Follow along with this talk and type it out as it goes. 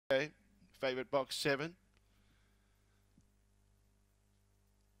Okay. Favourite box 7.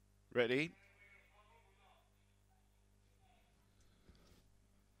 Ready.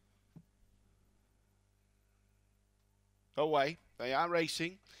 Away. They are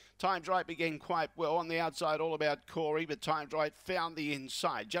racing. Times Right began quite well on the outside, all about Corey, but Times Right found the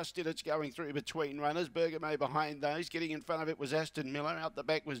inside. Just did it's going through between runners. Bergamo behind those. Getting in front of it was Aston Miller. Out the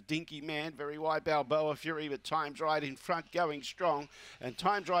back was Dinky Man. Very wide Balboa Fury, but Times Right in front going strong. And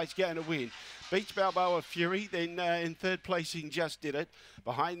Times Right's going to win. Beats Balboa Fury. Then in third placing Just Did It.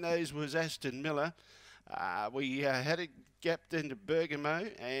 Behind those was Aston Miller. We had it gapped into Bergamo,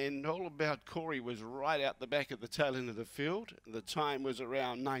 and All About Corey was right out the back at the tail end of the field. The time was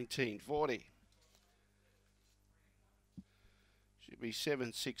around 1940. Should be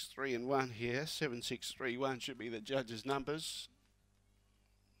 7-6-3 and 1 here. 7-6-3-1 should be the judges' numbers.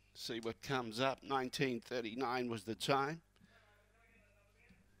 See what comes up. 1939 was the time.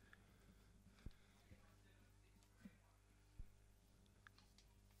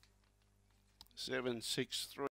 7-6-3.